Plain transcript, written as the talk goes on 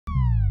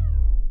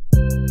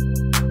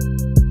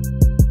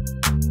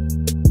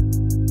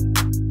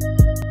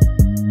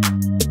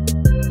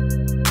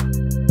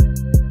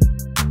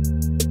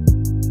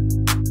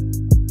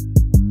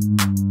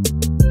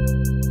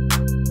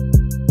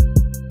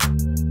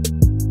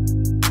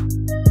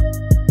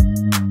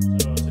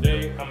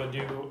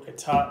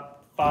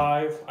top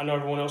 5. I know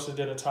everyone else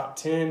did a top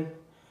 10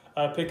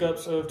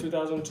 pickups of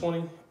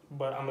 2020,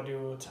 but I'm gonna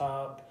do a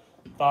top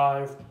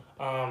 5.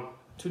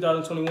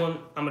 2021,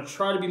 I'm gonna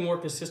try to be more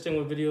consistent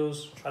with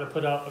videos, try to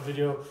put out a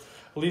video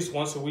at least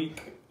once a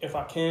week if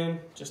I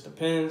can, just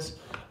depends.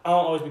 I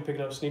don't always be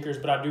picking up sneakers,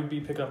 but I do be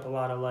picking up a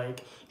lot of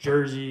like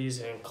jerseys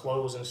and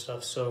clothes and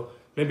stuff, so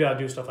maybe I'll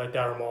do stuff like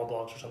that or mall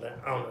blogs or something,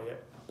 I don't know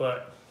yet.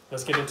 But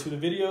let's get into the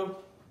video.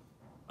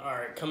 All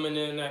right, coming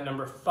in at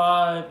number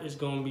 5 is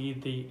gonna be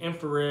the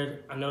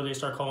infrared. I know they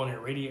start calling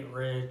it radiant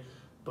red,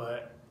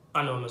 but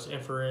I know them as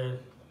infrared.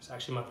 It's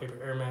actually my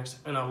favorite Air Max,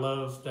 and I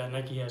love that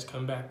Nike has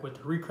come back with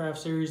the Recraft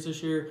series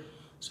this year.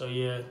 So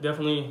yeah,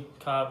 definitely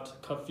copped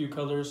a few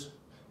colors.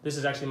 This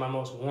is actually my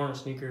most worn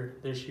sneaker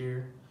this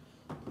year.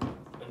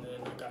 And then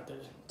I got the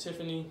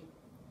Tiffany,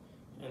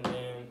 and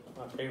then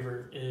my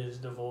favorite is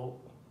the Volt.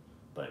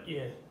 But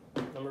yeah,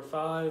 number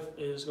 5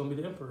 is gonna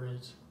be the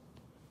infrareds.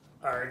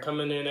 All right,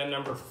 coming in at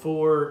number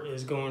 4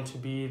 is going to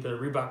be the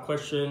Reebok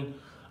Question,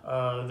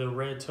 the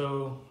red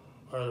toe,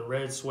 or the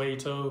red suede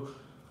toe.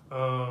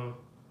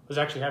 Was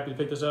actually happy to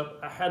pick this up.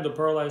 I had the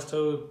pearlized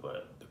toe,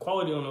 but the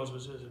quality on those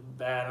was just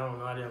bad. I don't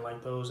know, I didn't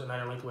like those, and I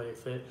didn't like the way they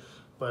fit.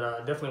 But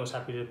definitely was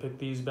happy to pick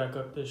these back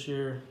up this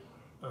year.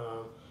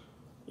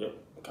 Yep,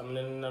 coming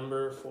in at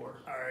number 4.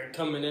 All right,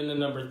 coming in at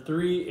number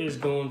 3 is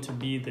going to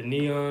be the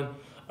Neon.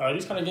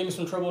 These kind of gave me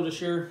some trouble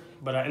this year,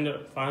 but I ended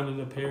up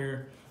finding a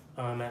pair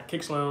at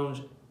Kicks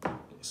Lounge,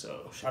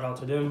 so shout out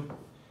to them.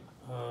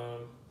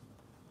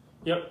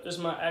 Yep, this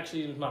is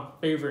actually my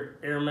favorite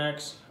Air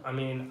Max. I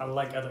mean, I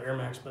like other Air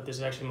Max, but this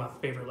is actually my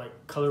favorite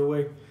like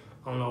colorway.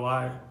 I don't know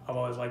why, I've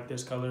always liked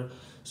this color,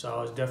 so I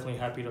was definitely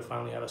happy to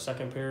finally have a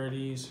second pair of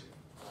these.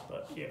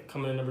 But yeah,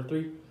 coming in number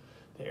 3,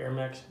 the Air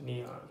Max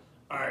Neon.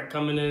 All right,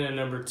 coming in at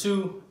number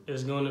 2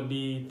 is going to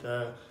be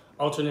the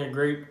alternate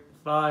grape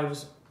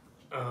 5s.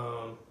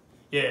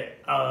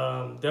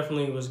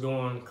 Definitely was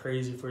going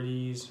crazy for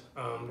these.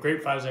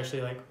 Grape 5 is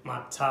actually like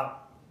my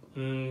top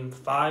 5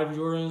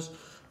 Jordans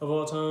of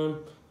all time.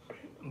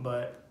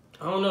 But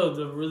I don't know,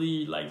 the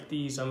really like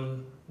these,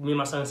 me and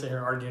my son sit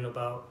here arguing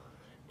about,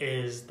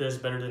 is this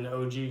better than the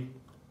OG?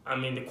 I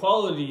mean, the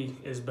quality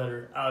is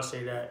better, I'll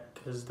say that,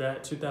 because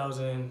that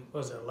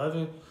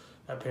 2011,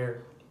 that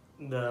pair,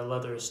 the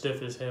leather is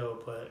stiff as hell,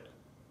 but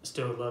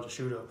still love the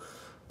shoe though.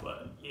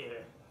 But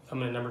yeah,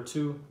 coming in number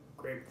 2,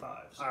 Grape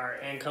 5s. All right,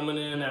 and coming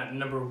in at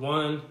number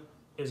 1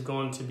 is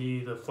going to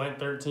be the Flint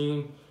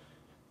 13.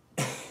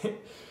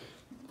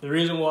 The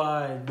reason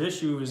why this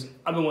shoe is,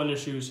 I've been wanting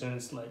this shoe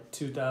since like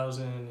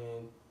 2000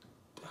 and,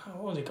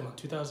 what was it come out,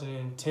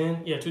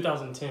 2010? Yeah,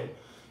 2010.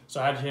 So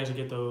I had a chance to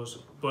get those.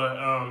 But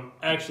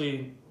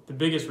actually, the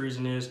biggest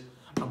reason is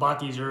I bought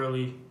these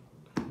early,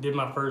 did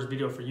my first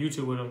video for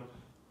YouTube with them.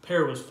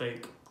 Pair was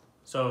fake.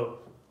 So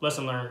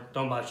lesson learned,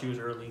 don't buy shoes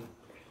early.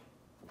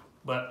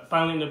 But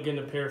finally ended up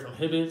getting a pair from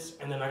Hibbets,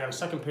 and then I got a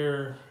second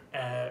pair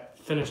at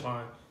Finish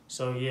Line.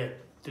 So yeah,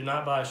 do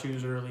not buy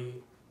shoes early.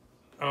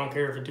 I don't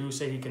care if a dude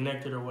say he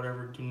connected or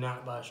whatever, do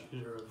not buy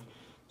shoes early.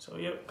 So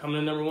yep, coming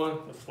in number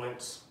 1, the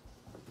Flints.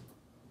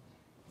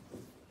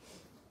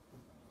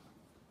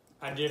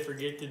 I did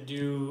forget to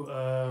do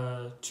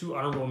 2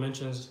 honorable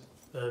mentions,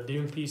 the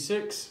DMP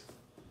 6,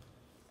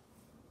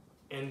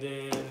 and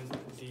then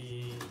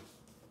the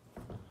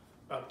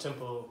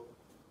Up-Tempo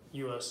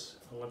US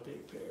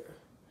Olympic pair.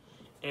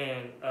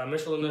 And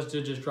Michelin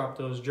did just drop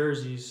those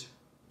jerseys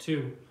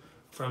too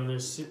from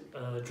this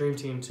Dream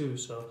Team too,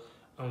 so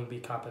I'm gonna be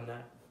copping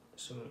that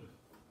soon.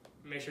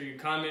 Make sure you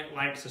comment,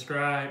 like,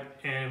 subscribe,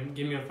 and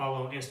give me a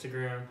follow on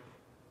Instagram.